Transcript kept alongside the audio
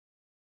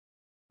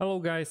Hello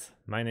guys,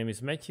 my name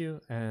is Matthew,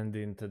 and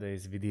in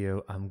today's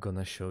video I'm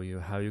gonna show you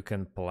how you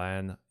can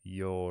plan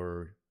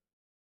your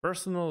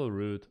personal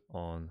route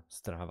on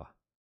Strava.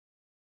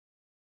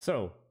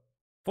 So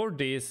for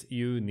this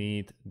you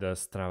need the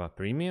Strava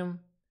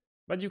Premium,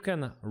 but you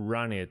can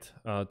run it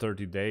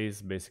 30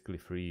 days basically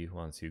free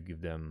once you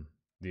give them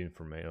the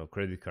information,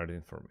 credit card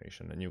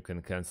information, and you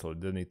can cancel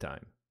it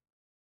anytime.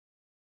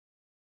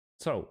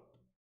 So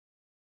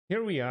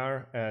here we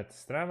are at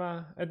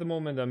Strava. At the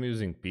moment I'm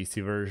using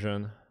PC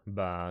version,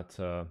 but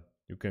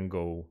you can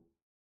go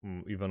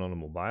even on a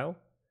mobile.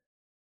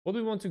 What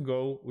we want to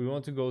go? We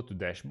want to go to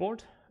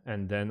dashboard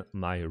and then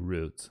my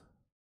routes.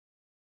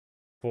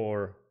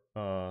 For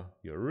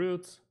your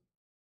routes,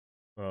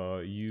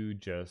 you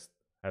just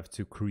have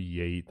to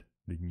create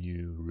the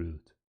new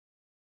route.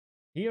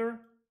 Here,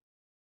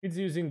 it's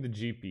using the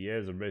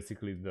GPS, or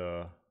basically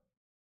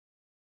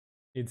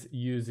it's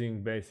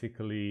using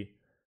basically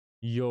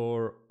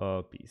your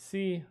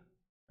PC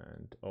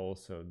and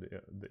also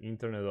the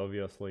internet,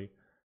 obviously,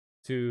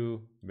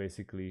 to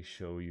basically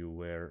show you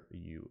where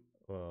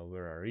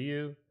are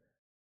you.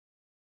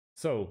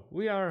 So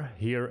we are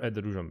here at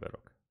the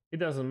Ružomberok. It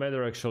doesn't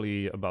matter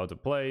actually about the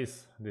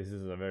place. This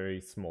is a very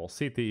small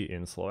city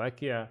in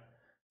Slovakia.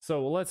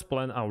 So let's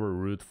plan our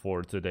route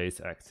for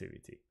today's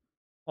activity.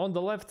 On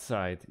the left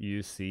side,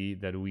 you see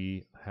that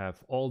we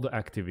have all the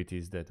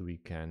activities that we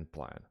can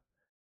plan.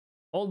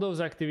 All those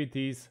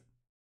activities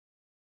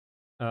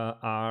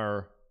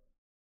are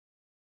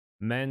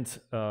meant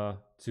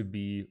to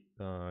be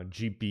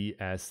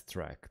GPS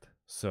tracked.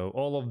 So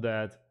all of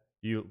that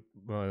you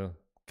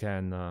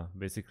can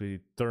basically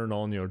turn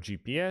on your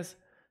GPS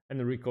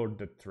and record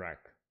the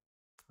track,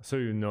 so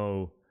you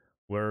know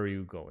where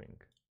you're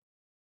going.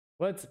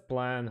 Let's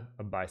plan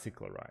a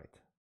bicycle ride.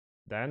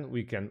 Then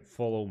we can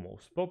follow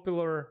most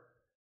popular.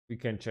 We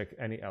can check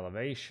any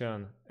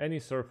elevation, any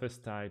surface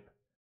type,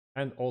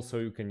 and also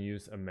you can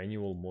use a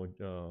manual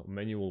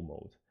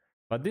mode.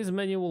 But this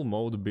manual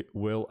mode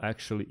will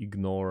actually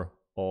ignore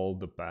all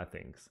the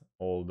pathings,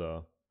 all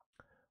the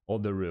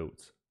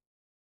routes.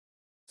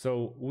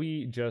 So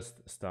we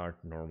just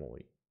start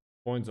normally.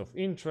 Points of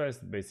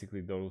interest,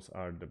 basically those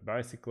are the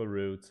bicycle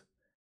routes.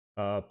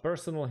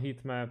 Personal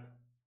heat map,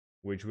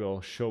 which will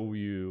show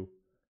you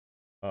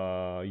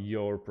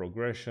your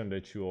progression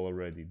that you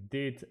already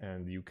did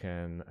and you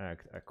can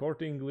act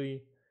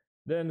accordingly.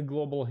 Then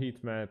global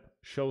heat map,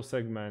 show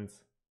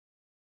segments.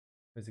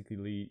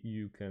 Basically,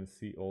 you can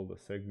see all the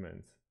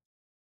segments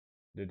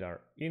that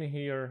are in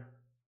here,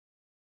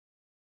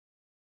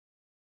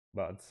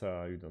 but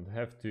you don't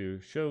have to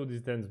show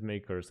distance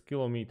makers,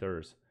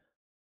 kilometers.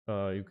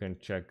 You can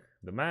check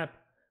the map,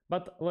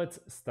 but let's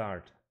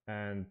start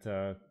and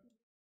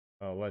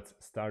let's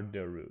start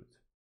the route.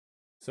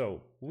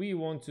 So we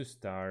want to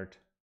start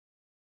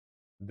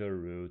the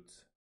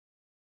route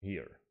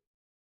here.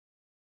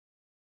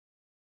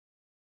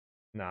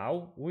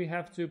 Now we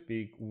have to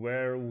pick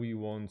where we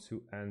want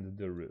to end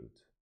the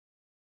route.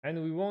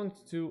 And we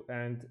want to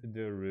end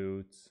the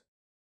route,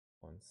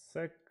 1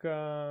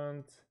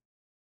 second,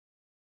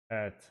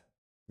 at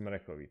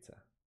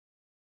Smrekovica.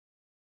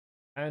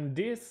 And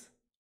this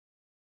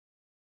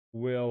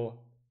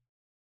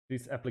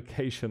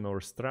application or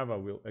Strava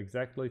will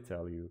exactly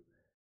tell you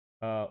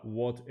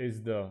what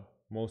is the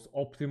most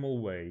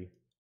optimal way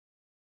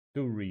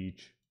to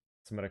reach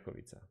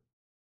Smrekovica.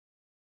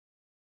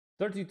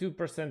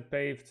 32%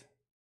 paved,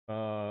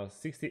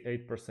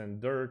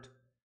 68% dirt,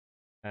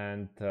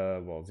 and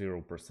well,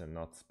 0%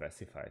 not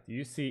specified.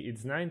 You see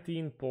it's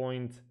 19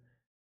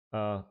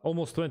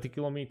 almost 20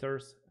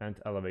 kilometers, and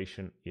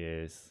elevation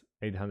is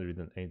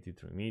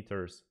 883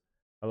 meters.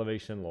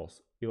 Elevation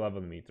loss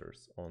 11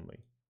 meters only.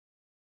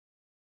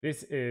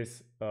 This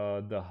is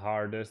the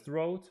hardest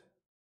road.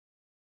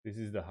 This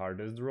is the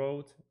hardest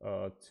road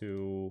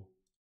to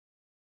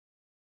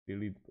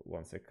delete.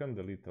 1 second,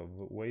 delete a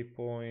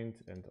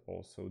waypoint and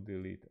also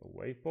delete a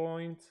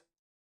waypoint.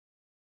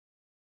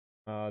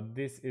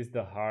 This is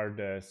the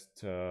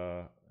hardest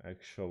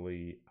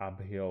actually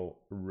uphill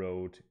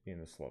road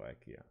in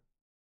Slovakia.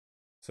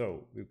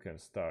 So you can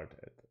start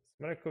at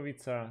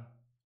Smrekovica,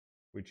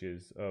 which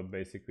is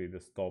basically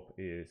the stop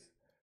is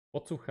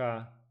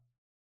Pocucha,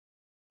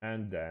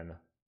 and then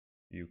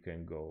you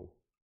can go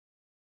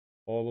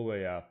all the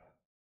way up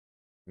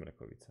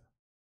Smrekovica.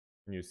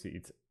 And you see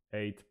it's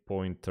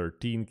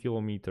 8.13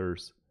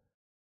 kilometers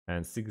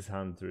and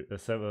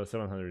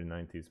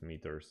 790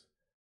 meters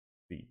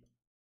deep.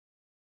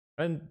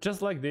 And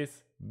just like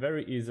this,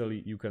 very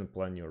easily you can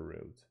plan your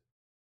route.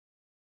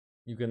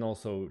 You can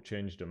also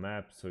change the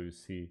map, so you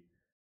see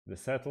the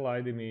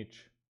satellite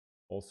image,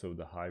 also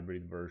the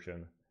hybrid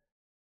version,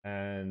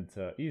 and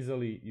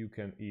easily you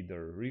can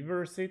either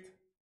reverse it,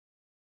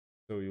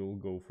 so you'll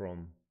go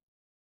from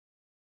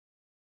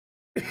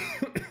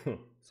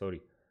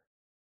sorry,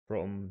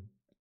 from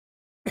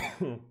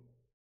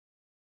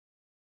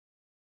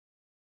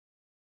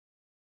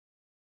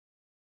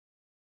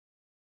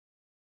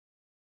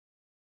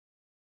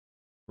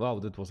wow,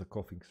 that was a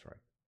coughing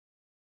strike.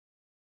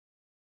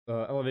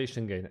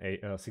 elevation gain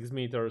 6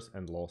 meters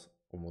and loss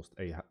almost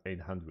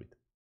 800,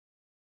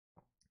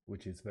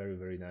 which is very,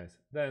 very nice.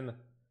 Then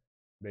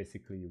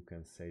basically you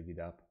can save it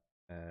up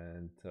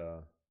and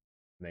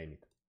name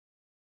it.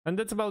 And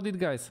that's about it,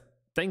 guys.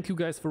 Thank you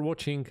guys for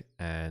watching,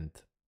 and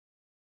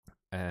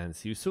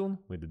see you soon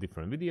with a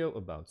different video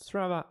about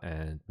Strava,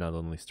 and not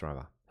only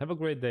Strava. Have a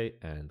great day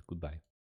and goodbye.